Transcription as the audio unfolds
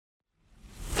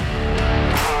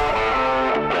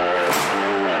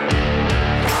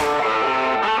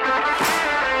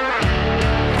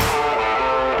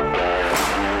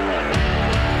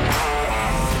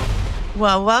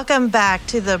Well, welcome back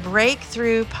to the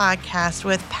Breakthrough Podcast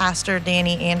with Pastor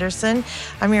Danny Anderson.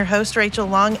 I'm your host, Rachel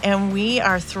Long, and we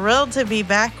are thrilled to be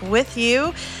back with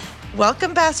you.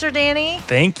 Welcome, Pastor Danny.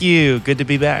 Thank you. Good to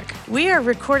be back. We are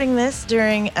recording this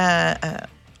during a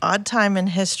odd time in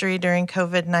history during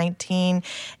COVID-19,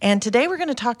 and today we're going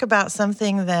to talk about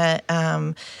something that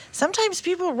sometimes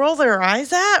people roll their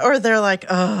eyes at, or they're like,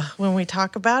 "Ugh," when we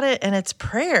talk about it, and it's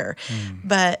prayer.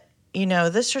 But you know,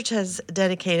 this church has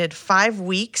dedicated 5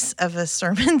 weeks of a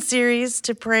sermon series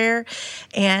to prayer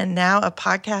and now a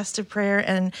podcast to prayer.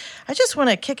 And I just want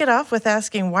to kick it off with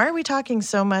asking, why are we talking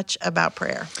so much about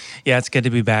prayer? Yeah, it's good to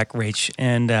be back, Rach.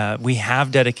 And we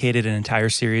have dedicated an entire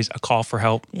series, A Call for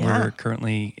Help. Yeah. We're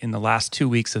currently in the last 2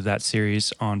 weeks of that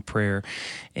series on prayer.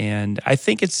 And I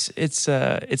think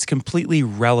it's completely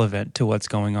relevant to what's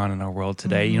going on in our world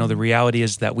today. You know, the reality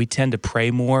is that we tend to pray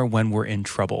more when we're in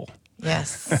trouble.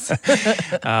 Yes.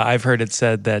 I've heard it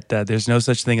said that there's no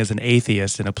such thing as an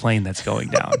atheist in a plane that's going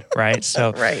down, right?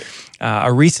 So Right.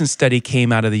 A recent study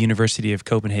came out of the University of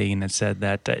Copenhagen that said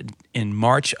that in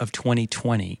March of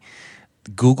 2020,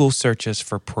 Google searches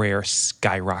for prayer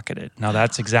skyrocketed. Now,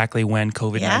 that's exactly when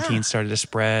COVID-19 started to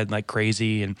spread like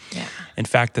crazy. And in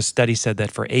fact, the study said that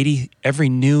for every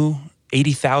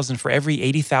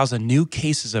 80,000 new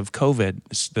cases of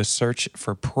COVID, the search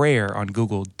for prayer on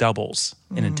Google doubles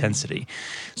in intensity.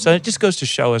 So it just goes to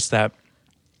show us that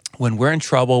when we're in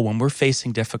trouble, when we're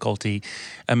facing difficulty,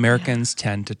 Americans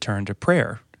tend to turn to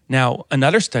prayer. Now,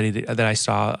 another study that I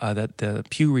saw that the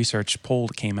Pew Research poll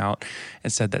came out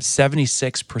and said that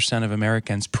 76% of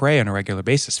Americans pray on a regular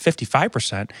basis.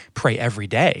 55% pray every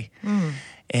day.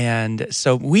 And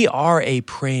so we are a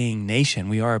praying nation.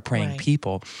 We are a praying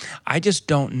people. I just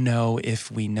don't know if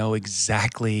we know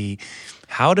exactly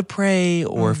how to pray,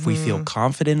 or if we feel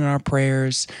confident in our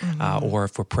prayers, or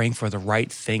if we're praying for the right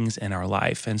things in our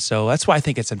life. And so that's why I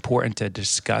think it's important to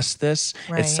discuss this.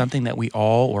 Right. It's something that we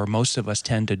all, or most of us,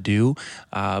 tend to do,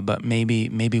 but maybe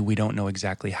we don't know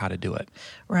exactly how to do it.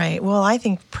 Right. Well, I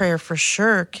think prayer for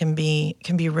sure can be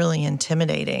really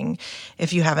intimidating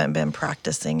if you haven't been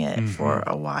practicing it for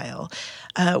a while.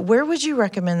 Where would you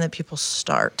recommend that people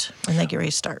start when they get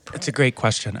ready to start prayer? It's a great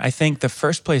question. I think the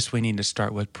first place we need to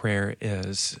start with prayer is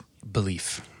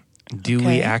belief. Do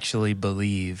we actually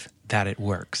believe that it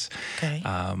works? Okay.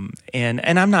 And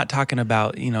I'm not talking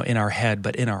about, in our head,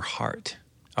 but in our heart.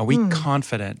 Are we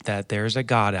confident that there's a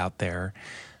God out there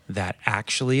that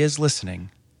actually is listening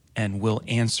and will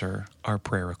answer our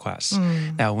prayer requests?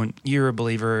 Now, when you're a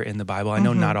believer in the Bible, I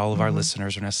know not all of our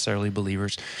listeners are necessarily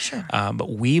believers, Sure. But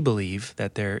we believe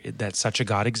that that such a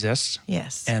God exists,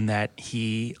 Yes. and that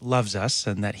He loves us,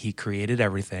 and that He created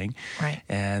everything, Right.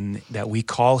 and that we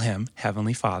call Him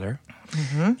Heavenly Father,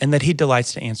 and that He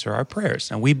delights to answer our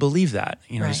prayers. And we believe that.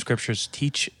 The Right. Scriptures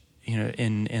teach,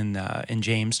 in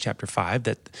James chapter 5,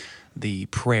 that the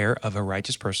prayer of a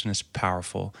righteous person is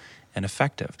powerful and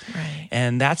effective. Right.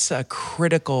 And that's a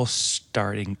critical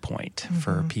starting point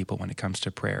for people when it comes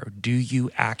to prayer. Do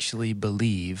you actually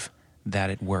believe that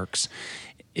it works?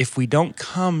 If we don't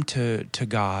come to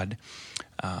God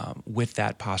with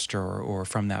that posture or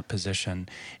from that position,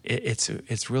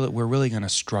 we're really going to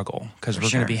struggle, because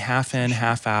we're going to be half in,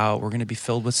 half out. We're going to be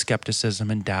filled with skepticism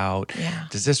and doubt. Yeah.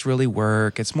 Does this really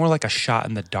work? It's more like a shot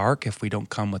in the dark if we don't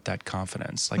come with that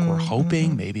confidence. Like we're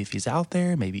hoping, maybe if He's out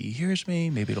there, maybe He hears me,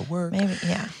 maybe it'll work. Maybe,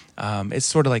 yeah. It's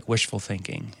sort of like wishful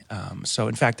thinking. So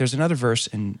in fact, there's another verse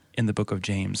in the book of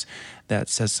James that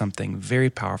says something very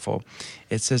powerful.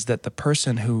 It says that the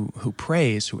person who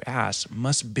prays, who asks,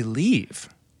 must believe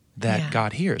that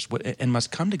God hears, and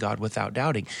must come to God without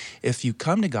doubting. If you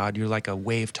come to God, you're like a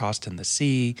wave tossed in the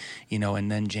sea, and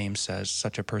then James says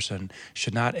such a person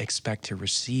should not expect to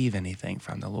receive anything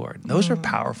from the Lord. Those are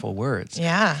powerful words.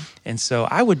 Yeah. And so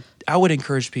I would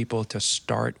encourage people to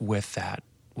start with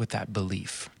that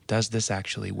belief. Does this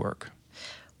actually work?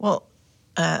 Well,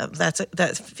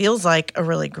 that feels like a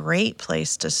really great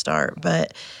place to start.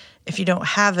 But if you don't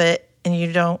have it and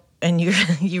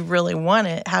you really want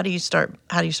it, how do you start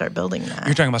building that?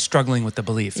 You're talking about struggling with the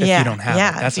belief if you don't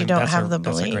have it. If you don't have the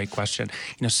belief. That's a great question.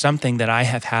 Something that I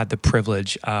have had the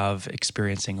privilege of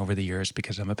experiencing over the years,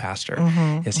 because I'm a pastor,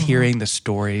 is hearing the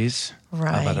stories of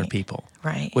other people,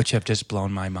 which have just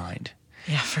blown my mind.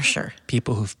 Yeah, for sure.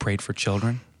 People who've prayed for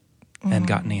children and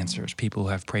gotten answers. People who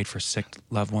have prayed for sick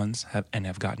loved ones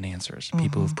have gotten answers.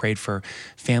 People who've prayed for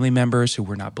family members who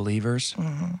were not believers,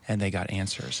 and they got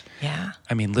answers. Yeah.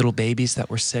 I mean, little babies that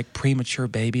were sick, premature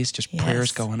babies, just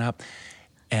prayers going up,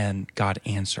 and God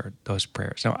answered those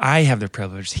prayers. Now, I have the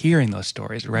privilege of hearing those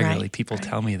stories regularly. People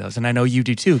tell me those, and I know you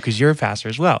do too, because you're a pastor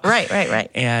as well. Right.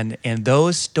 And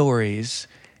those stories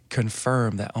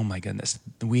confirm that, oh my goodness,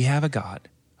 we have a God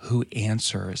who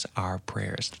answers our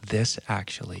prayers. This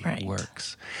actually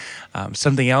works.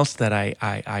 Something else that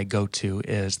I go to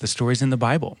is the stories in the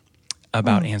Bible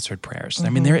about answered prayers. I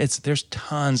mean, there's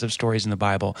tons of stories in the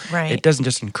Bible. Right. It doesn't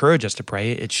just encourage us to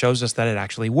pray, it shows us that it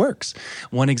actually works.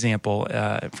 One example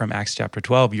from Acts chapter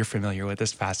 12, you're familiar with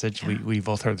this passage. Yeah. We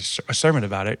both heard a sermon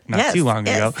about it not too long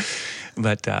ago.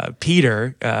 But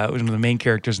Peter, one of the main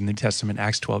characters in the New Testament,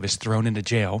 Acts 12, is thrown into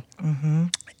jail.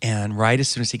 And right as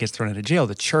soon as he gets thrown into jail,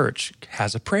 the church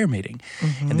has a prayer meeting.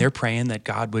 And they're praying that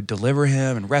God would deliver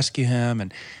him and rescue him.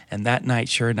 And that night,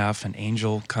 sure enough, an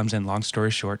angel comes in, long story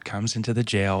short, comes into the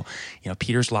jail.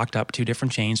 Peter's locked up, 2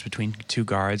 different chains between 2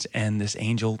 guards. And this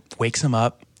angel wakes him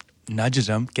up, nudges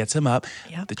him, gets him up.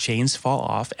 Yep. The chains fall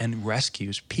off and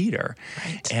rescues Peter.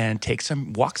 Right. And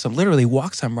literally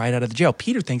walks him right out of the jail.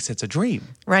 Peter thinks it's a dream.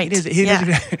 Right.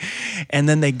 And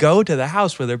then they go to the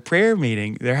house where they're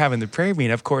having the prayer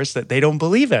meeting. Of course, that they don't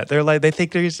believe it. They're like, they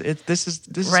think this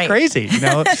is crazy.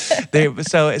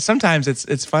 So sometimes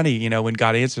it's funny, when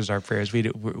God answers our prayers, we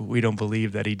don't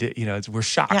believe that he did, we're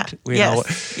shocked.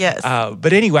 Yes.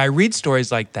 But anyway, I read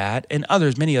stories like that and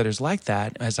many others like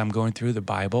that as I'm going through the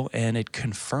Bible, and it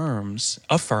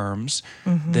affirms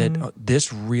that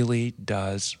this really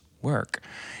does work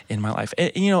in my life.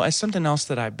 As something else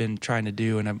that I've been trying to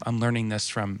do, and I'm learning this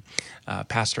from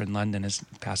pastor in London, is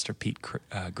Pastor Pete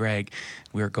Gregg.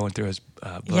 We were going through his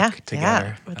book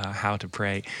together, How to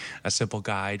Pray, a simple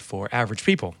guide for average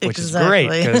people, which is great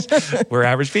because we're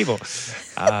average people.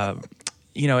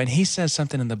 And he says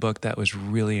something in the book that was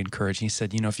really encouraging. He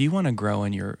said, if you want to grow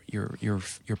in your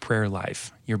prayer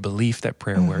life, your belief that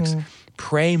prayer works,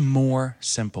 pray more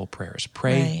simple prayers.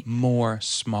 Pray more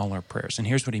smaller prayers. And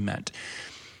here's what he meant.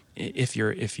 If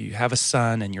you have a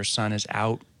son and your son is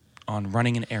out on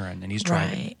running an errand and he's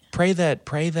driving, pray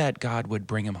that God would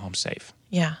bring him home safe.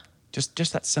 Yeah.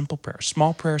 Just that simple prayer.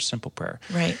 Small prayer, simple prayer.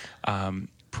 Right.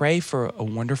 Pray for a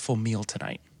wonderful meal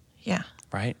tonight. Yeah.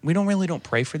 Right? We don't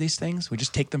pray for these things. We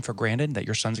just take them for granted that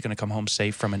your son's going to come home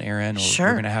safe from an errand, or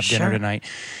you're going to have dinner tonight.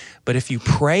 But if you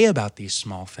pray about these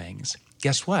small things,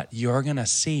 guess what? You're going to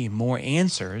see more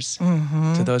answers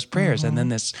to those prayers. And then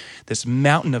this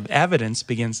mountain of evidence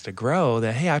begins to grow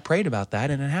that, hey, I prayed about that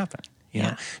and it happened. You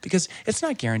know? Because it's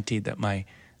not guaranteed that my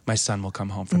son will come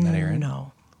home from that errand.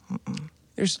 No.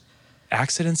 There's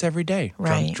accidents every day.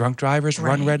 Right. Drunk drivers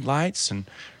run red lights, and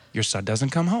your son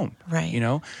doesn't come home.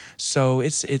 Right. So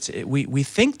we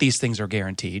think these things are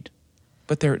guaranteed,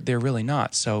 but they're really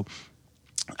not. So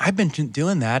I've been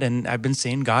doing that, and I've been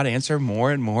seeing God answer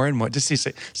more and more and more.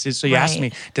 So you asked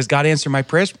me, does God answer my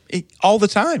prayers? All the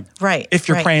time. Right. If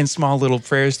you're praying small little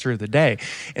prayers through the day.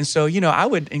 And so, I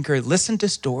would encourage, listen to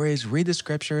stories, read the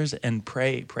scriptures, and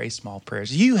pray small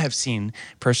prayers. You have seen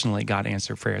personally God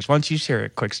answer prayers. Why don't you share a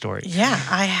quick story? Yeah,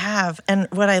 I have. And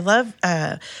what I love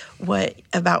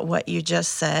about what you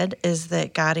just said is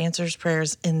that God answers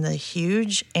prayers in the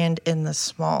huge and in the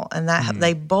small, and that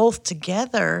they both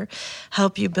together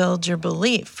help you build your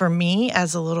belief. For me,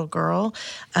 as a little girl,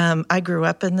 I grew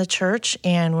up in the church,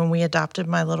 and when we adopted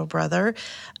my little brother,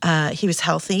 he was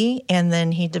healthy, and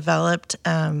then he developed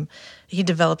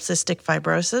cystic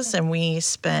fibrosis, and we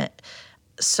spent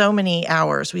so many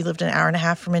hours. We lived an hour and a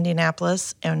half from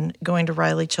Indianapolis, and going to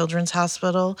Riley Children's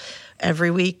Hospital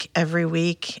every week,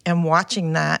 and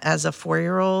watching that as a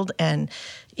 4-year-old. And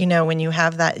when you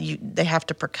have that, they have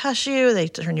to percuss you, they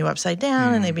turn you upside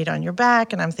down, and they beat on your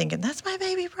back. And I'm thinking, that's my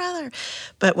baby brother.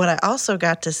 But what I also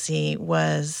got to see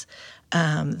was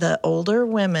the older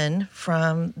women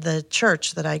from the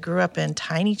church that I grew up in,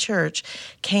 tiny church,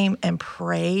 came and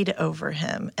prayed over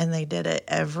him. And they did it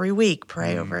every week,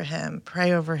 pray over him.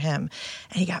 And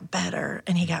he got better,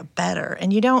 and he got better.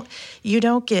 And you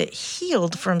don't get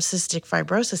healed from cystic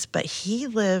fibrosis, but he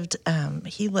lived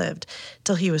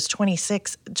till he was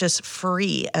 26, just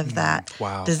free of that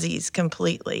disease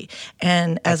completely.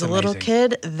 And as a little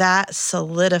kid, that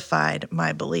solidified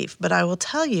my belief. But I will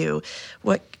tell you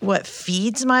what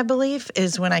feeds my belief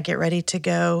is when I get ready to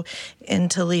go in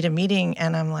to lead a meeting,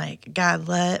 and I'm like, God,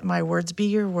 let my words be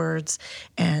your words,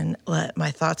 and let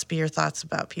my thoughts be your thoughts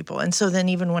about people. And so then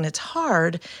even when it's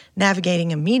hard,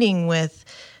 navigating a meeting with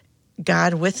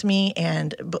God with me,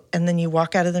 and then you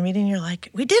walk out of the meeting and you're like,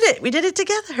 we did it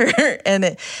together. And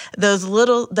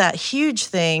that huge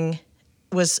thing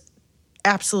was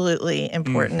absolutely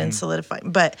important and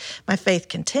solidifying. But my faith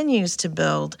continues to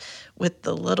build with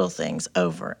the little things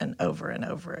over and over and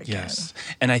over again. Yes.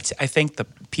 And I think the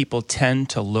people tend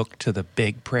to look to the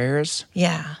big prayers.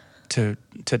 Yeah. To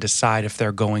decide if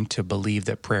they're going to believe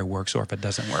that prayer works or if it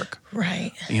doesn't work.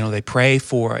 Right. They pray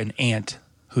for an aunt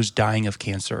who's dying of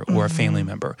cancer or a family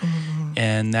member,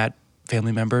 and that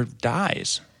family member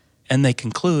dies, and they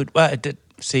conclude, well,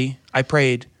 I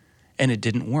prayed and it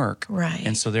didn't work, Right.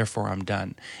 and so therefore I'm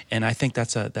done. And I think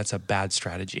that's a bad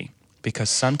strategy, because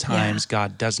sometimes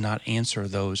God does not answer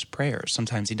those prayers.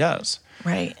 Sometimes he does.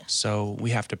 Right. So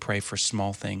we have to pray for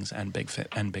small things and big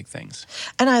things.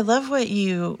 And I love when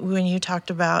you talked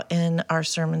about in our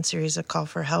sermon series, A Call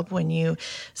for Help, when you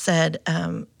said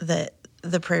that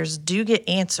the prayers do get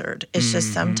answered. It's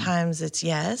just sometimes it's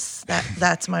yes,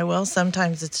 that's my will.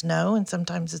 Sometimes it's no, and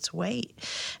sometimes it's wait.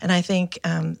 And I think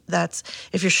that's,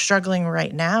 if you're struggling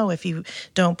right now, if you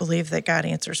don't believe that God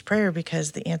answers prayer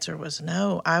because the answer was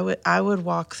no, I would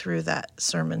walk through that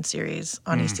sermon series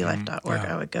on easylife.org.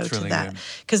 Yeah, I would go it's to really that, good.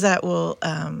 because that will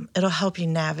it'll help you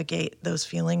navigate those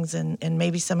feelings and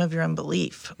maybe some of your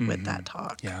unbelief with that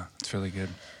talk. Yeah, it's really good.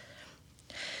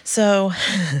 So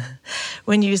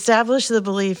when you establish the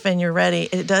belief and you're ready,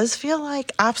 it does feel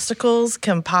like obstacles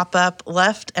can pop up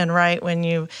left and right when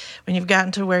you've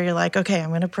gotten to where you're like, okay, I'm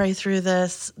going to pray through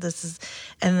this.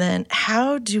 And then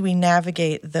how do we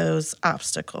navigate those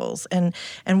obstacles? And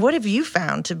what have you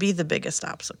found to be the biggest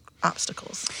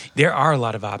obstacles? There are a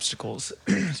lot of obstacles.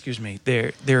 Excuse me.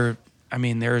 There's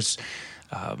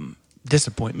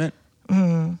disappointment.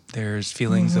 There's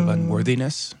feelings of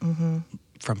unworthiness.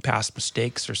 From past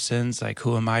mistakes or sins, like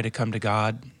who am I to come to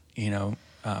God?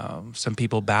 Some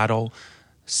people battle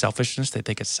selfishness. They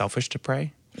think it's selfish to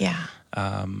pray. Yeah.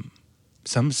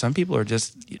 Some people are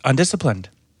just undisciplined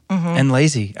and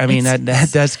lazy. I mean,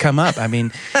 that does come up. I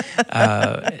mean,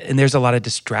 and there's a lot of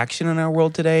distraction in our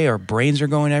world today. Our brains are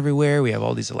going everywhere. We have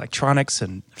all these electronics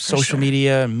and social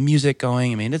media and music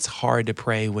going. I mean, it's hard to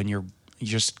pray when you're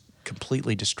just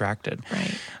completely distracted.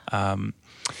 Right.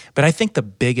 But I think the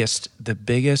biggest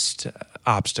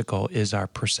obstacle is our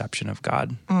perception of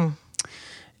God.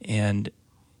 And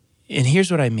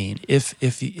here's what I mean.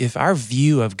 If our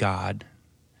view of God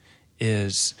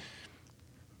is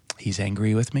he's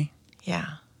angry with me, Yeah.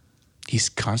 he's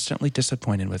constantly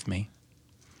disappointed with me,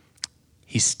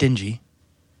 he's stingy,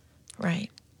 Right.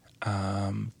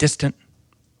 distant,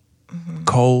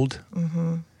 cold.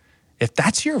 If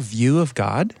that's your view of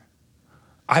God,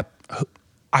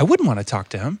 I wouldn't want to talk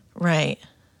to him. Right.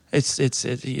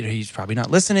 He's probably not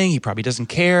listening. He probably doesn't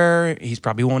care. He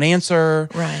probably won't answer.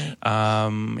 Right.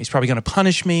 He's probably going to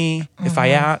punish me if I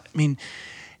ask. I mean,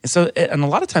 and a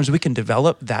lot of times we can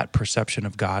develop that perception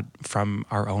of God from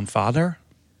our own father,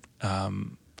 our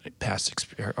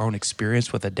own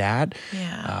experience with a dad.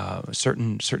 Yeah.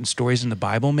 Certain stories in the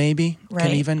Bible maybe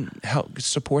can even help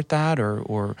support that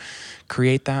or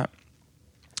create that.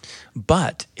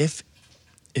 But if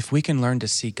we can learn to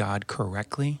see God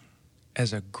correctly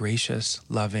as a gracious,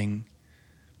 loving,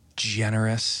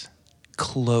 generous,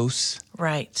 close,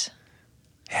 Right.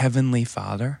 heavenly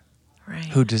Father, Right.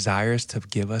 who desires to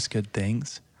give us good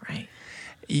things, Right.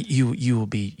 you will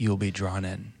be drawn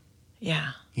in.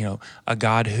 Yeah. A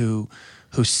God who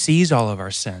sees all of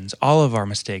our sins, all of our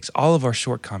mistakes, all of our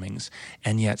shortcomings,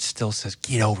 and yet still says,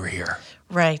 "Get over here."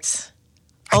 Right.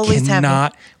 I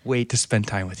cannot wait to spend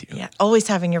time with you. Yeah, always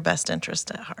having your best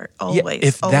interest at heart.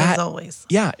 Always, always.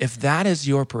 Yeah, if that is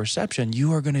your perception,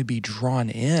 you are going to be drawn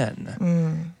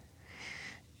in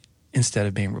instead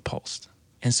of being repulsed.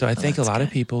 And so I think a lot of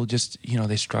people just,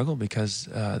 they struggle because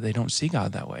they don't see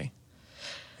God that way.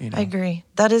 I agree.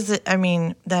 That is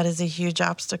a huge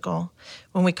obstacle.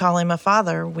 When we call him a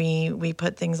father, we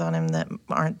put things on him that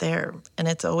aren't there. And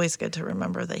it's always good to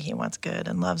remember that he wants good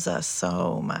and loves us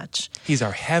so much. He's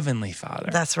our heavenly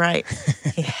Father. That's right.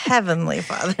 Heavenly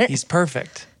Father. He's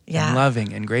perfect and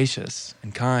loving and gracious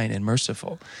and kind and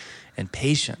merciful and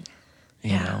patient.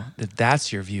 If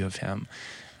that's your view of him,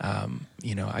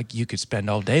 you could spend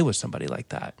all day with somebody like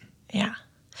that. Yeah.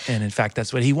 And in fact,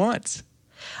 that's what he wants.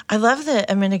 I love that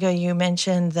a minute ago you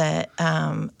mentioned that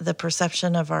the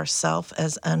perception of ourself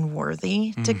as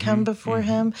unworthy to come before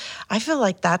him. I feel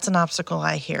like that's an obstacle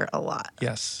I hear a lot.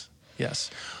 Yes.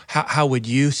 How would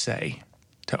you say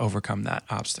to overcome that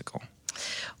obstacle?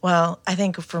 Well, I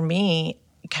think for me,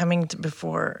 coming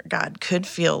before God could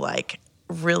feel like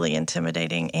really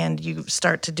intimidating, and you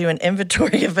start to do an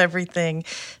inventory of everything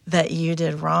that you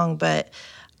did wrong. But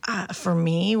for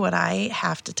me, what I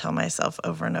have to tell myself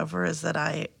over and over is that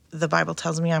I the Bible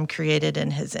tells me I'm created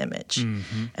in his image.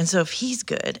 Mm-hmm. And so if he's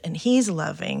good and he's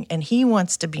loving and he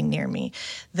wants to be near me,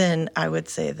 then I would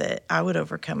say that I would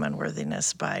overcome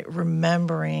unworthiness by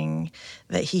remembering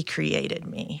that he created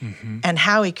me and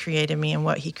how he created me and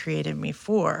what he created me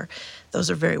for. Those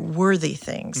are very worthy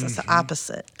things. That's the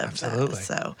opposite of Absolutely. that.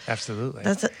 So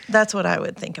Absolutely. that's what I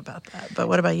would think about that. But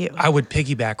what about you? I would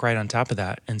piggyback right on top of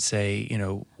that and say,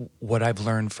 what I've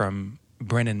learned from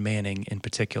Brennan Manning in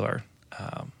particular.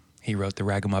 He wrote The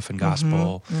Ragamuffin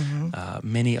Gospel,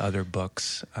 many other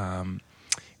books,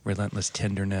 Relentless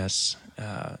Tenderness.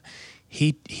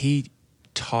 He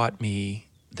taught me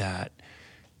that,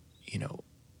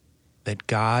 that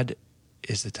God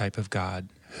is the type of God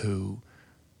who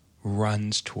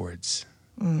runs towards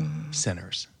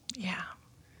sinners. Yeah.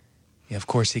 Of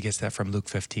course, he gets that from Luke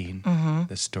 15,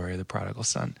 the story of the prodigal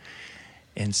son.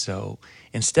 And so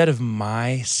instead of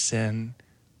my sin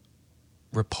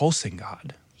repulsing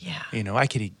God, I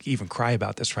could even cry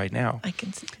about this right now. I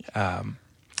can see.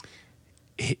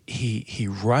 He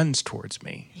runs towards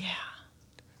me. Yeah.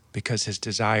 Because his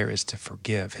desire is to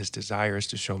forgive. His desire is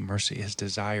to show mercy. His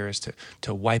desire is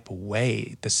to wipe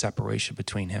away the separation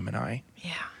between him and I.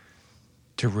 Yeah.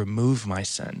 To remove my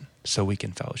sin so we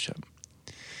can fellowship.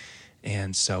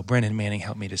 And so Brennan Manning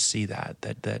helped me to see that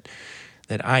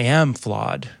I am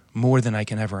flawed more than I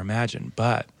can ever imagine,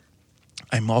 but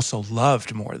I'm also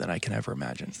loved more than I can ever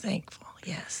imagine. Thankful,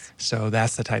 yes. So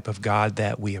that's the type of God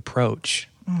that we approach.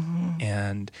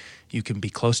 And you can be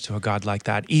close to a God like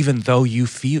that, even though you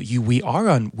feel we are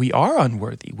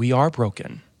unworthy. We are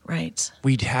broken. Right.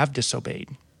 We have disobeyed.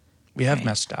 We have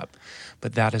messed up.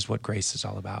 But that is what grace is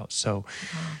all about. So,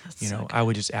 I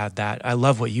would just add that. I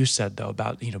love what you said, though,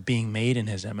 about, being made in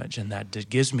his image, and that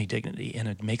gives me dignity and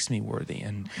it makes me worthy.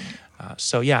 And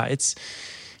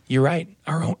you're right.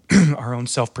 Our own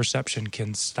self-perception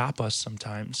can stop us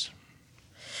sometimes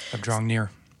of drawing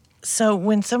near. So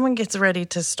when someone gets ready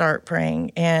to start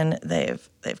praying and they've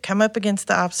come up against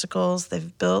the obstacles,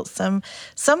 they've built some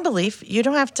belief. You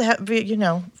don't have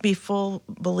to be full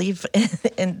belief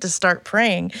in to start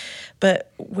praying,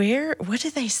 but what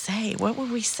do they say? What would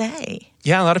we say?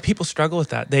 Yeah, a lot of people struggle with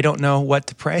that. They don't know what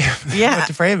to pray. What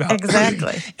to pray about.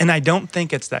 Exactly. And I don't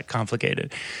think it's that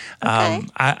complicated. Okay.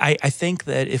 I think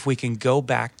that if we can go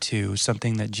back to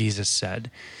something that Jesus said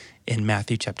in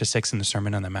Matthew chapter 6 in the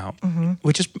Sermon on the Mount,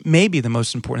 which is maybe the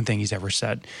most important thing he's ever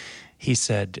said. He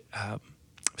said,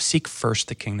 seek first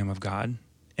the kingdom of God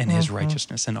and his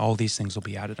righteousness, and all these things will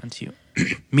be added unto you.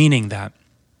 Meaning that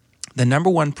the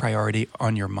number one priority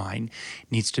on your mind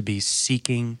needs to be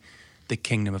seeking the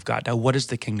kingdom of God. Now, what is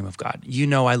the kingdom of God?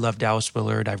 I love Dallas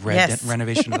Willard. I've read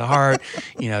Renovation of the Heart,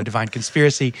 Divine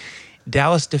Conspiracy.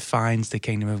 Dallas defines the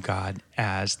kingdom of God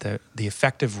as the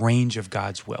effective range of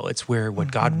God's will. It's where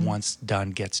what God wants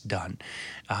done gets done.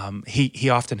 He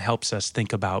often helps us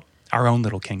think about our own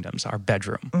little kingdoms, our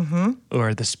bedroom,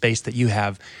 or the space that you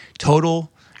have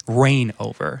total reign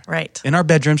over. Right. And our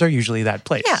bedrooms are usually that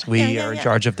place. Yeah, we are in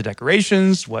charge of the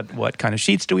decorations. What kind of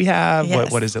sheets do we have?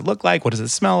 Yes. What does it look like? What does it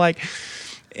smell like?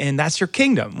 And that's your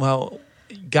kingdom. Well,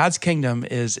 God's kingdom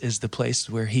is the place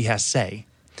where he has say.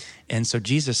 And so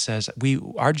Jesus says,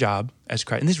 our job as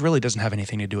Christ, and this really doesn't have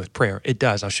anything to do with prayer. It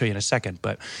does. I'll show you in a second.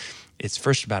 But it's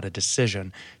first about a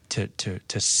decision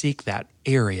to seek that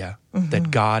area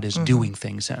that God is doing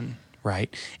things in,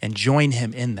 right? And join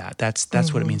him in that.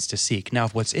 That's what it means to seek. Now,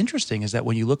 what's interesting is that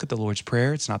when you look at the Lord's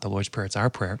Prayer, it's not the Lord's Prayer, it's our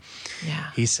prayer.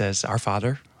 Yeah. He says, our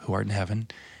Father, who art in heaven,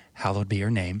 hallowed be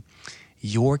your name.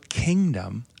 Your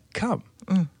kingdom come.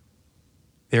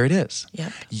 There it is.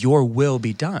 Yep. Your will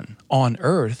be done on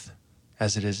earth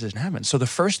as it is in heaven. So the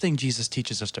first thing Jesus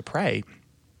teaches us to pray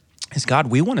is, God,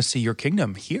 we want to see your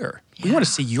kingdom here. Yeah. We want to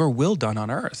see your will done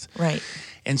on earth. Right.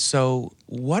 And so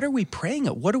what are we praying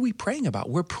about? What are we praying about?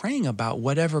 We're praying about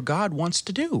whatever God wants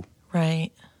to do. Right.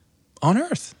 On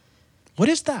earth. What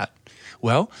is that?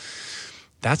 Well,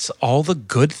 that's all the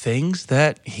good things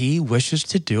that he wishes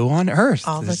to do on earth.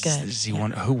 All the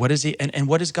good. What is he? And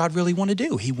what does God really want to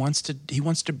do? He wants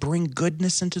to bring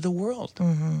goodness into the world.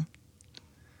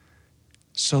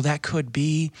 So that could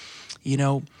be,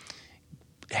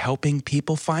 helping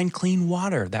people find clean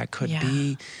water. That could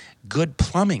be good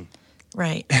plumbing.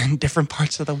 Right. In different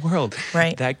parts of the world.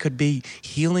 Right. That could be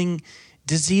healing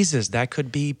diseases. That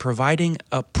could be providing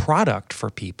a product for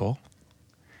people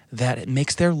that it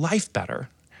makes their life better.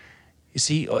 You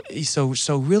see,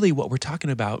 so really what we're talking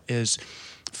about is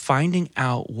finding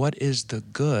out what is the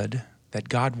good that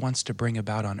God wants to bring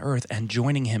about on earth and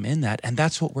joining him in that, and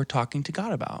that's what we're talking to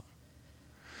God about.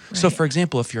 Right. So for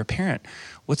example, if you're a parent,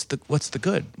 what's the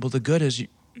good? Well, the good is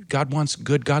God wants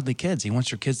good, godly kids. He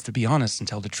wants your kids to be honest and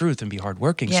tell the truth and be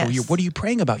hardworking. Yes. So what are you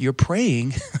praying about? You're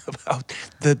praying about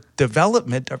the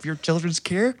development of your children's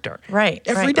character. Right.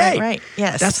 Every day. Right.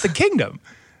 Yes. That's the kingdom.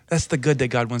 That's the good that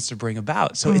God wants to bring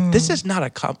about. So this is not a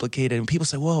complicated, and people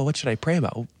say, well, what should I pray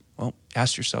about? Well,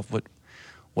 ask yourself,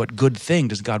 what good thing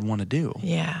does God want to do?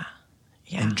 Yeah.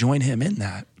 And join him in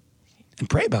that and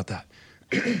pray about that.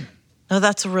 No,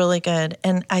 that's really good.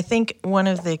 And I think one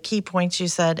of the key points you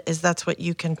said is that's what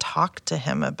you can talk to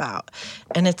him about.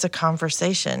 And it's a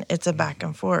conversation. It's a back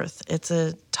and forth. It's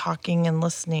a talking and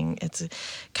listening. It's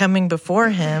coming before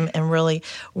him and really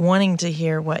wanting to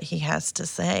hear what he has to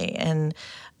say. And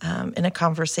in a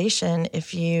conversation,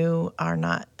 if you are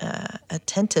not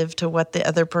attentive to what the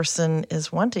other person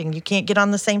is wanting, you can't get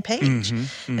on the same page.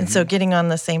 And so getting on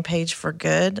the same page for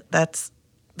good, that's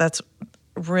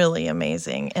really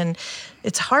amazing. And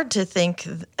it's hard to think,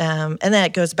 and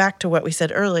that goes back to what we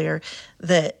said earlier,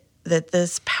 that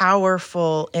this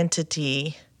powerful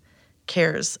entity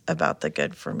cares about the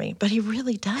good for me. But he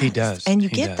really does. He does. And you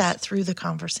He get does. that through the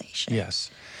conversation.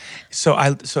 Yes. So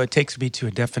it takes me to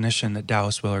a definition that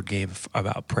Dallas Willard gave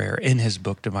about prayer in his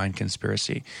book, Divine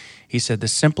Conspiracy. He said the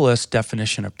simplest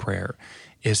definition of prayer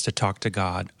is to talk to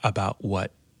God about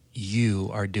what you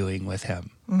are doing with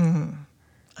him.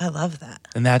 I love that.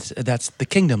 And that's the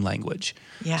kingdom language.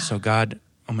 Yeah. So God,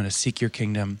 I'm going to seek your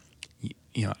kingdom.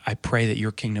 I pray that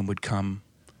your kingdom would come,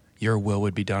 your will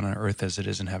would be done on earth as it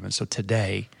is in heaven. So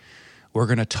today, we're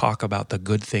going to talk about the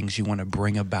good things you want to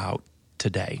bring about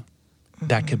today.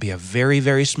 That could be a very,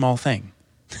 very small thing.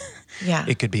 Yeah.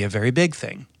 It could be a very big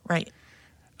thing. Right.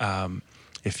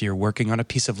 If you're working on a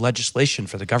piece of legislation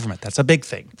for the government, that's a big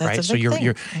thing, That's right? a So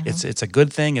big thing. it's a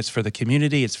good thing. It's for the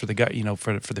community. It's for the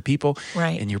for the people.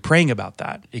 Right. And you're praying about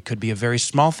that. It could be a very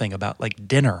small thing about like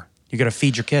dinner. You got to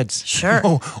feed your kids. Sure.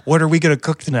 Oh, what are we going to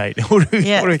cook tonight?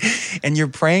 Yeah. And you're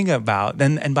praying about.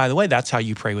 And by the way, that's how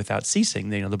you pray without ceasing.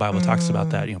 The Bible talks about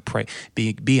that. Pray,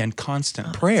 be in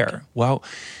constant prayer. Well,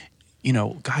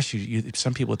 gosh,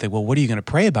 some people think, well, what are you going to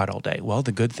pray about all day? Well,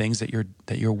 the good things that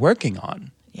you're working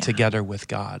on together with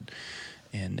God.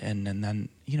 And then,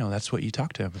 that's what you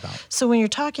talk to him about. So when you're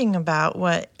talking about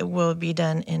what will be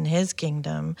done in his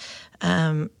kingdom,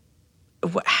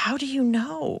 how do you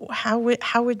know? How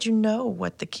would you know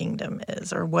what the kingdom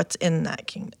is or what's in that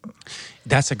kingdom?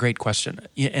 That's a great question.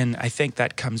 And I think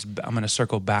that I'm going to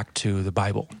circle back to the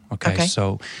Bible. Okay.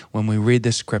 So when we read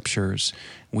the scriptures,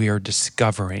 we are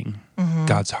discovering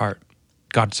God's heart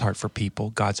for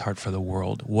people, God's heart for the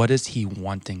world. What is he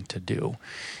wanting to do?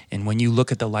 And when you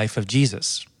look at the life of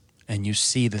Jesus and you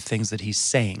see the things that he's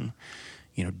saying,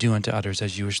 do unto others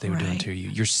as you wish they would do unto you.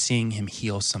 You're seeing him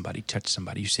heal somebody, touch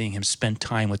somebody. You're seeing him spend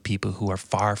time with people who are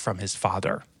far from his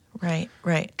Father.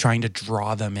 Right. Trying to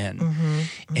draw them in.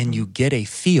 And you get a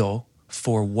feel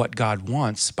for what God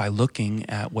wants by looking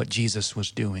at what Jesus was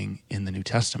doing in the New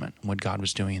Testament, what God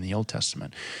was doing in the Old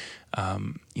Testament.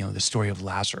 The story of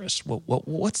Lazarus.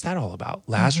 What's that all about?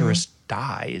 Lazarus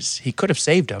dies. He could have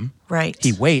saved him. Right.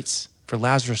 He waits for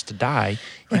Lazarus to die.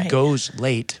 He Right. goes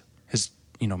late. His,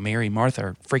 Mary, Martha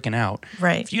are freaking out.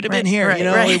 Right. If you'd have been here,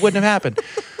 it wouldn't have happened.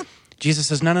 Jesus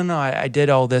says, no, I did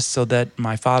all this so that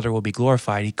my Father will be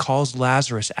glorified. He calls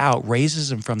Lazarus out,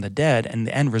 raises him from the dead, and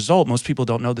the end result, most people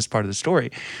don't know this part of the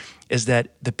story, is that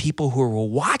the people who were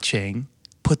watching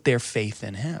put their faith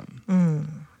in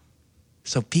him.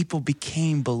 So people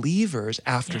became believers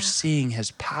after seeing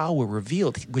his power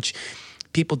revealed, which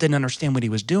people didn't understand what he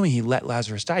was doing. He let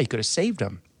Lazarus die. He could have saved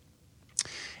him.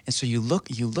 And so you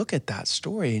look at that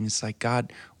story and it's like,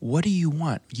 God, what do you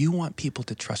want? You want people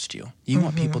to trust you. You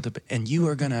want people to, and you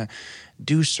are going to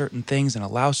do certain things and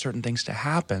allow certain things to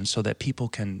happen so that people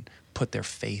can put their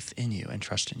faith in you and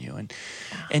trust in you. And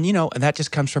that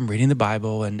just comes from reading the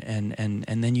Bible and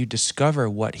then you discover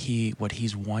what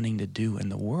he's wanting to do in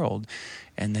the world.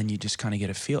 And then you just kind of get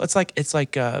a feel. It's like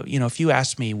if you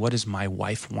ask me, what does my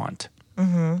wife want?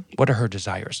 What are her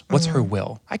desires? What's her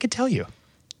will? I could tell you.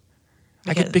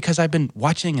 Because I've been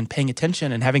watching and paying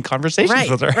attention and having conversations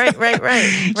with her.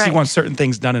 Right. She wants certain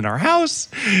things done in our house.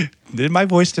 Did my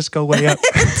voice just go way up?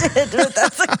 It did, but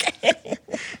that's okay.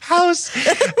 House.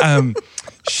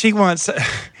 She wants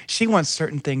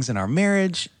certain things in our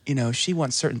marriage. She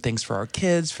wants certain things for our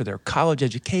kids, for their college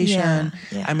education.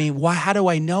 Yeah. I mean, how do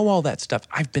I know all that stuff?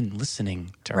 I've been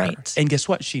listening to her. Right. And guess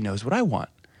what? She knows what I want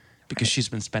because she's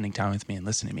been spending time with me and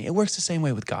listening to me. It works the same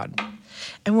way with God.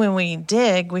 And when we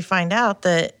dig, we find out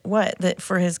that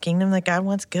for his kingdom that God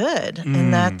wants good.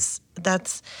 And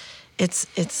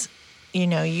it's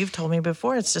you've told me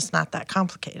before, it's just not that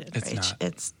complicated. It's right?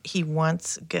 not. He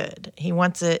wants good. He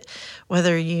wants it,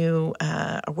 whether you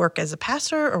work as a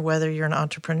pastor or whether you're an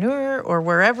entrepreneur or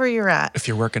wherever you're at. If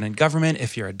you're working in government,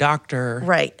 if you're a doctor,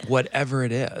 Right. whatever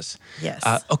it is. Yes.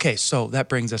 Okay, so that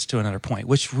brings us to another point,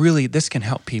 which really, this can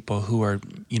help people who are,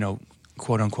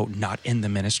 quote unquote, not in the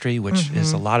ministry, which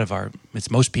is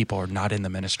most people are not in the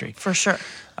ministry. For sure.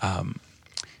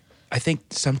 I think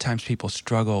sometimes people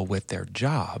struggle with their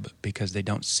job because they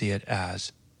don't see it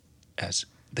as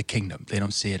the kingdom. They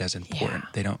don't see it as important. Yeah.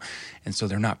 They don't, and so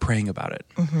they're not praying about it.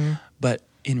 Mm-hmm. But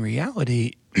in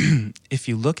reality,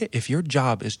 if your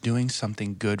job is doing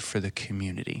something good for the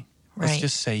community, let's Right.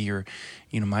 just say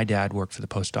my dad worked for the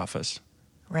post office.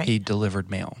 Right. He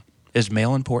delivered mail. Is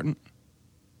mail important?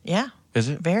 Yeah. Is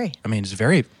it? Very. I mean,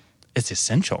 it's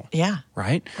essential. Yeah.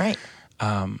 Right? Right.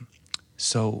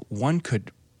 So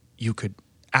you could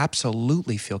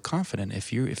absolutely feel confident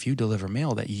if you deliver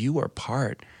mail that you are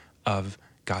part of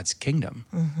God's kingdom,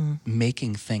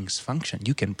 making things function.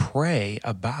 You can pray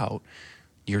about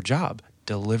your job,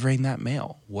 delivering that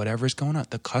mail, whatever's going on,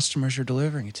 the customers you're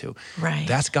delivering it to. Right.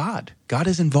 That's God. God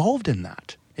is involved in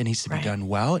that. It needs to be Right. done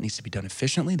well. It needs to be done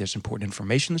efficiently. There's important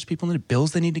information those people need,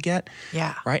 bills they need to get.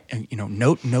 Yeah. Right? And,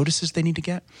 notices they need to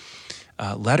get.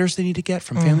 Letters they need to get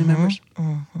from family members.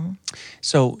 Mm-hmm.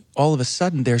 So all of a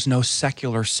sudden, there's no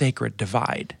secular sacred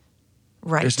divide.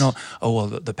 Right. There's no,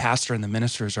 the pastor and the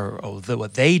ministers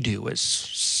what they do is,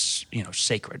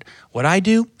 sacred. What I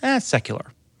do, secular.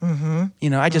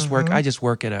 Mm-hmm. I just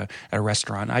work at a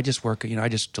restaurant. I just work, I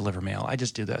just deliver mail. I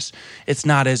just do this. It's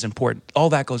not as important.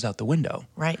 All that goes out the window.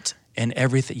 Right. And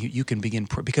everything you can begin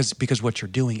because what you're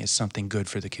doing is something good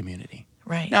for the community.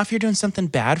 Right. Now, if you're doing something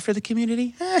bad for the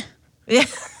community, Yeah.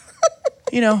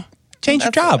 change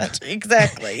your job.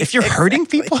 Exactly. If you're hurting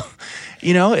people,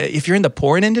 if you're in the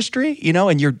porn industry,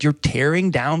 and you're tearing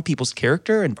down people's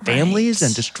character and families Right.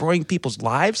 and destroying people's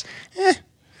lives,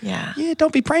 Yeah.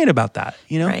 don't be praying about that,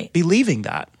 Right. believing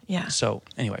that. Yeah. So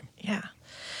anyway. Yeah.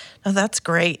 No, that's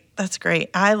great. That's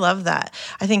great. I love that.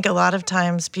 I think a lot of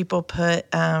times people put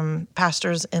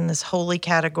pastors in this holy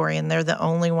category, and they're the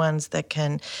only ones that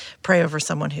can pray over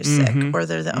someone who's sick, or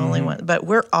they're the only one. But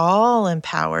we're all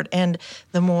empowered, and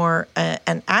the more,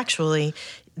 and actually,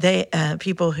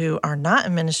 people who are not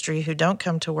in ministry, who don't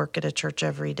come to work at a church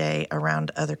every day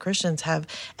around other Christians, have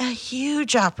a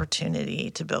huge opportunity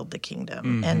to build the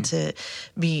kingdom and to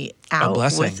be out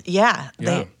blessing. with. Yeah.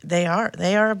 They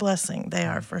are a blessing. They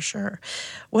are for sure.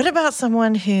 What about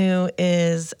someone who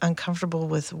is uncomfortable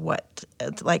with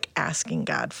like asking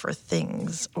God for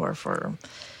things or for?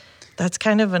 That's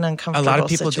kind of an uncomfortable A lot of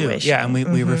people situation. do. Yeah, and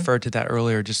we referred to that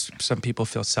earlier. Just some people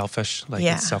feel selfish, like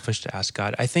it's selfish to ask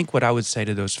God. I think what I would say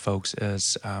to those folks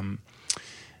is,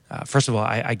 first of all,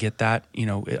 I get that.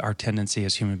 Our tendency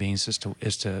as human beings is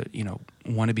to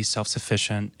want to be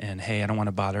self-sufficient and, hey, I don't want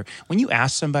to bother. When you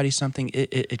ask somebody something,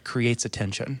 it creates a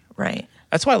tension. Right.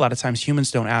 That's why a lot of times humans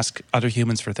don't ask other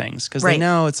humans for things because Right. they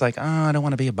know it's like, I don't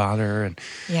want to be a bother, and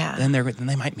Yeah. then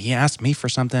they might ask me for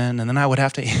something, and then I would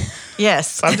have to. Yes.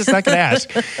 So I'm just not going to ask.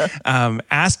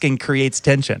 Asking creates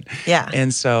tension. Yeah.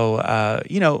 And so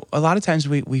a lot of times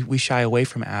we shy away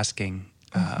from asking.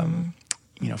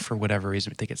 For whatever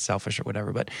reason, we think it's selfish or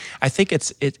whatever. But I think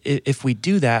if we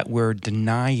do that, we're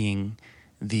denying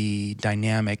the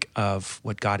dynamic of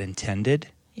what God intended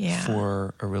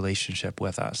for a relationship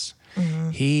with us. Mm-hmm.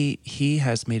 He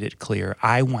has made it clear,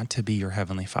 I want to be your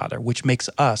heavenly Father, which makes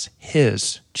us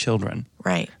his children.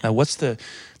 Right. Now, what's the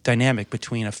dynamic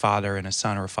between a father and a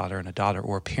son, or a father and a daughter,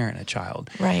 or a parent and a child?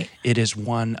 Right. It is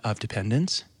one of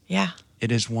dependence. Yeah.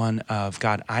 It is one of,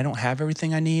 God, I don't have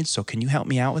everything I need, so can you help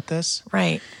me out with this?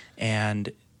 Right.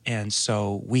 And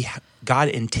so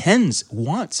God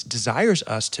desires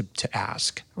us to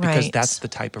ask, because Right. that's the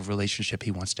type of relationship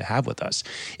he wants to have with us.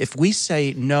 If we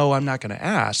say, no, I'm not going to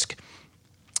ask,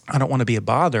 I don't want to be a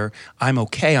bother, I'm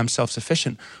okay, I'm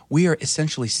self-sufficient, we are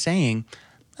essentially saying,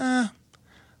 I'm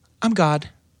God.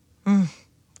 Wow.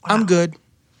 I'm good.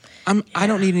 I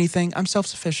don't need anything. I'm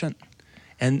self-sufficient.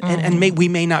 And we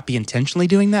may not be intentionally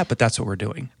doing that, but that's what we're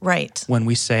doing. Right. When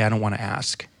we say, I don't want to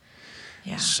ask.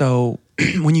 Yeah. So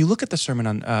when you look at the sermon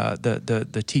on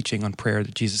the teaching on prayer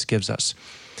that Jesus gives us,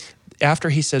 after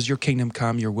he says, your kingdom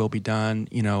come, your will be done,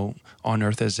 on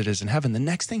earth as it is in heaven, the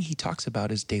next thing he talks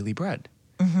about is daily bread.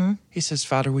 Mm-hmm. He says,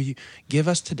 Father, will you give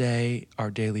us today our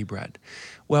daily bread?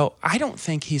 Well, I don't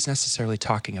think he's necessarily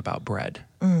talking about bread,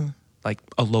 like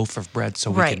a loaf of bread so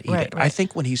we can eat it. Right. I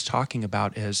think what he's talking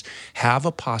about is have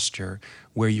a posture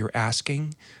where you're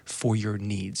asking for your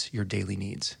needs, your daily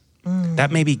needs. That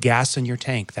may be gas in your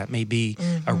tank. That may be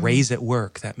a raise at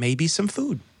work. That may be some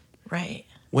food. Right.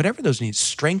 Whatever those needs,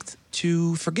 strength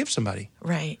to forgive somebody.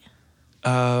 Right.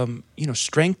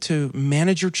 Strength to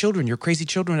manage your children, your crazy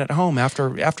children at home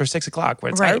after 6 o'clock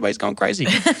when everybody's going crazy.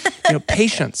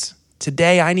 Patience.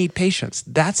 Today I need patience.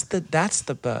 That's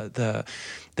the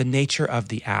nature of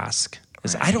the ask.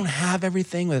 Is I don't have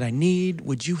everything that I need.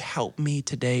 Would you help me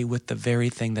today with the very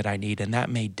thing that I need? And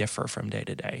that may differ from day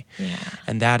to day. Yeah.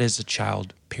 And that is a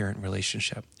child-parent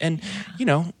relationship. And,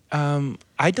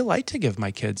 I delight to give my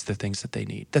kids the things that they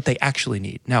need, that they actually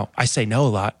need. Now, I say no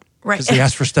a lot because they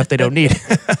ask for stuff they don't need.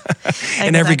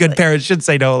 And every good parent should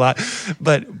say no a lot.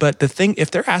 But the thing,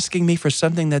 if they're asking me for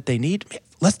something that they need,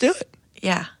 let's do it.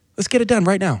 Yeah. Let's get it done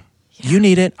right now. You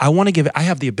need it. I want to give it. I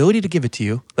have the ability to give it to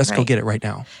you. Let's go get it right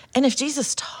now. And if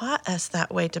Jesus taught us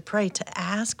that way to pray, to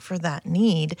ask for that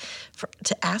need,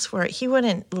 to ask for it, he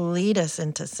wouldn't lead us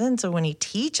into sin. So when he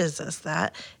teaches us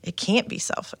that, it can't be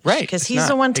selfish. Right. Because he's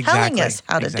the one telling us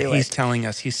how to do it. He's telling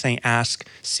us. He's saying ask,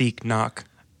 seek, knock.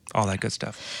 All that good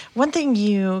stuff. One thing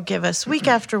you give us week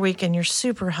after week, and you're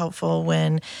super helpful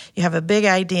when you have a big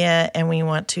idea and we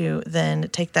want to then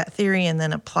take that theory and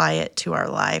then apply it to our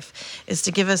life, is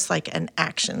to give us like an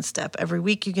action step. Every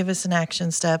week you give us an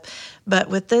action step. But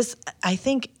with this, I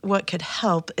think what could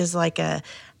help is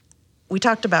we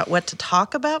talked about what to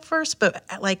talk about first, but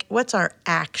like what's our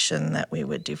action that we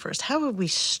would do first? How would we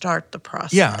start the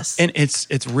process? Yeah, and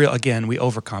it's real. Again, we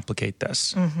overcomplicate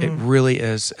this. It really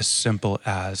is as simple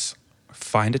as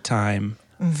find a time,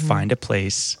 find a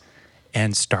place,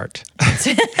 and start.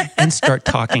 And start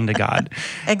talking to God.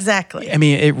 Exactly. I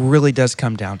mean, it really does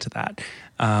come down to that.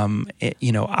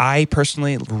 I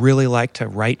personally really like to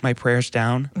write my prayers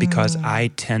down because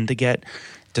I tend to get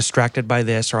distracted by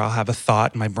this, or I'll have a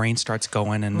thought and my brain starts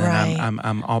going, and then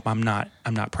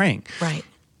I'm not praying. Right.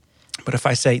 But if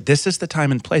I say this is the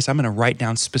time and place, I'm going to write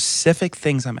down specific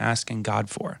things I'm asking God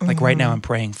for. Like right now, I'm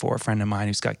praying for a friend of mine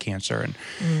who's got cancer,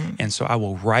 and so I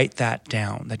will write that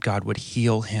down, that God would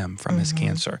heal him from his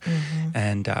cancer,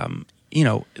 and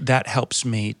that helps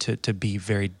me to be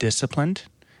very disciplined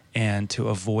and to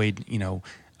avoid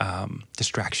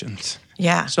distractions.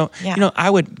 Yeah. So, I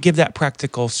would give that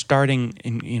practical starting,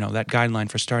 that guideline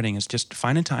for starting is just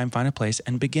find a time, find a place,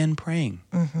 and begin praying.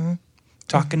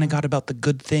 Talking to God about the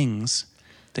good things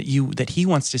that he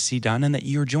wants to see done and that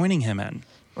you're joining him in.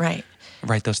 Right.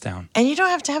 Write those down. And you don't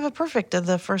have to have it perfect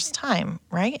the first time,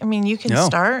 right? I mean, you can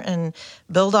start and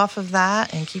build off of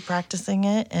that and keep practicing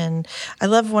it. And I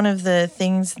love one of the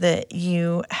things that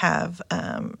you have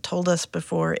told us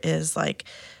before is like,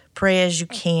 pray as you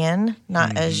can,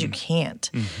 not as you can't.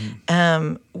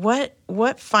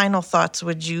 What final thoughts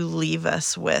would you leave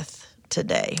us with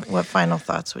today? What final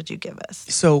thoughts would you give us?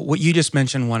 So what you just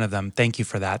mentioned, one of them, thank you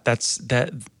for that. That's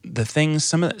the things,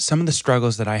 some of the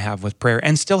struggles that I have with prayer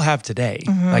and still have today.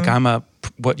 Like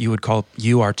what you would call,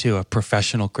 you are too, a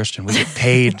professional Christian. We get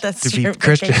paid to be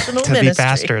Christians, to be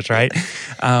pastors, right?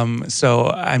 So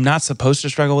I'm not supposed to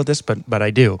struggle with this, but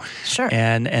I do. Sure.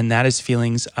 And that is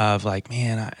feelings of like,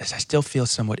 man, I still feel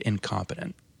somewhat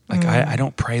incompetent. Like I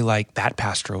don't pray like that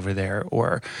pastor over there,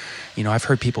 or, I've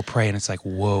heard people pray and it's like,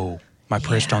 whoa, my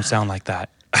prayers don't sound like that.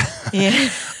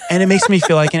 And it makes me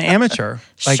feel like an amateur,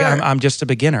 like I'm just a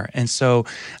beginner. And so,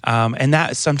 and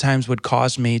that sometimes would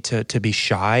cause me to be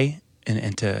shy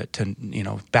and to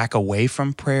back away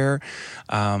from prayer.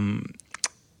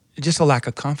 Just a lack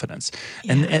of confidence.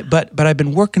 But I've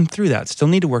been working through that. Still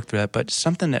need to work through that. But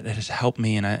something that has helped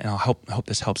me, and I'll hope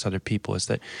this helps other people, is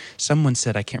that someone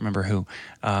said, I can't remember who,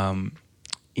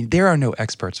 there are no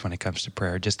experts when it comes to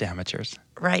prayer, just amateurs.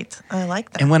 Right. I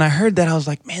like that. And when I heard that, I was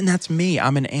like, man, that's me.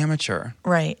 I'm an amateur.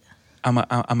 Right. I'm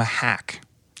a hack.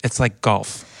 It's like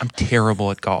golf. I'm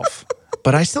terrible at golf.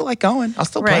 But I still like going. I'll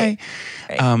still play.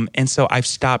 Right. And so I've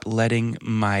stopped letting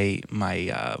my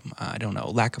I don't know,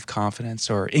 lack of confidence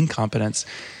or incompetence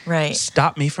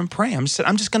stop me from praying. I'm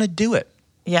just going to do it.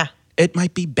 Yeah. It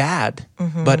might be bad,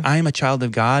 but I am a child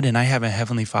of God, and I have a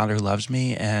Heavenly Father who loves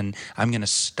me, and I'm going to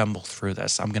stumble through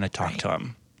this. I'm going to talk to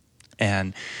him.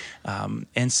 And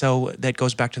so that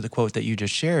goes back to the quote that you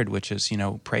just shared, which is,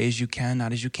 pray as you can,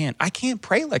 not as you can't. I can't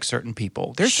pray like certain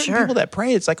people. There's certain people that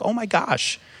pray. It's like, oh my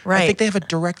gosh. Right. I think they have a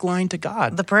direct line to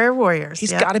God. The prayer warriors.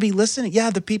 He's got to be listening. Yeah,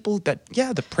 the people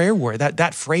the prayer warrior.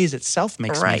 That phrase itself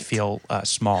makes me feel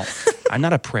small. I'm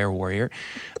not a prayer warrior.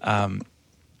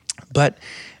 But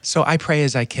so I pray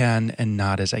as I can and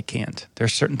not as I can't.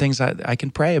 There's certain things I can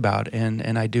pray about,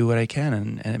 and I do what I can,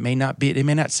 and it may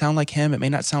not sound like him, it may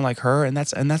not sound like her, and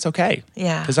that's okay.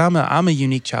 Yeah. Because I'm a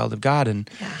unique child of God, and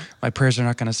my prayers are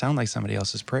not going to sound like somebody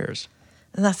else's prayers.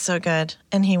 That's so good.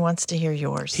 And he wants to hear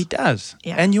yours. He does.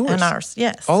 Yeah. And yours. And ours.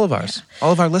 Yes. All of ours. Yeah.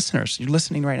 All of our listeners. You're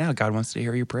listening right now. God wants to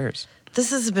hear your prayers.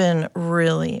 This has been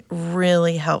really,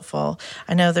 really helpful.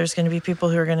 I know there's going to be people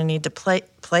who are going to need to play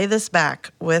this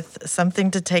back with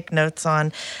something to take notes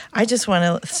on. I just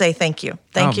want to say thank you.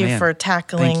 Thank you for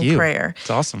tackling prayer. It's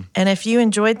awesome. And if you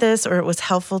enjoyed this or it was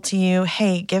helpful to you,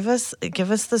 hey, give us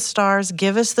the stars,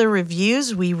 give us the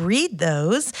reviews. We read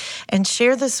those, and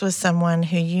share this with someone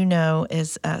who you know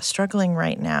is struggling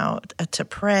right now to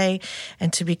pray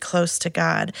and to be close to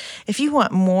God. If you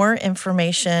want more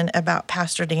information about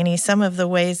Pastor Danny, some of the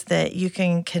ways that you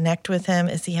can connect with him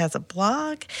is he has a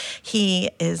blog.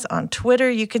 He is on Twitter.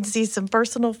 You can see some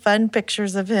personal fun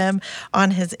pictures of him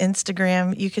on his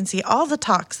Instagram. You can see all the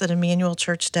talks that Emmanuel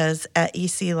Church does at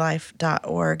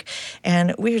eclife.org.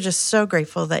 And we are just so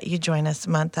grateful that you join us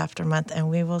month after month, and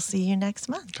we will see you next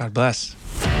month. God bless.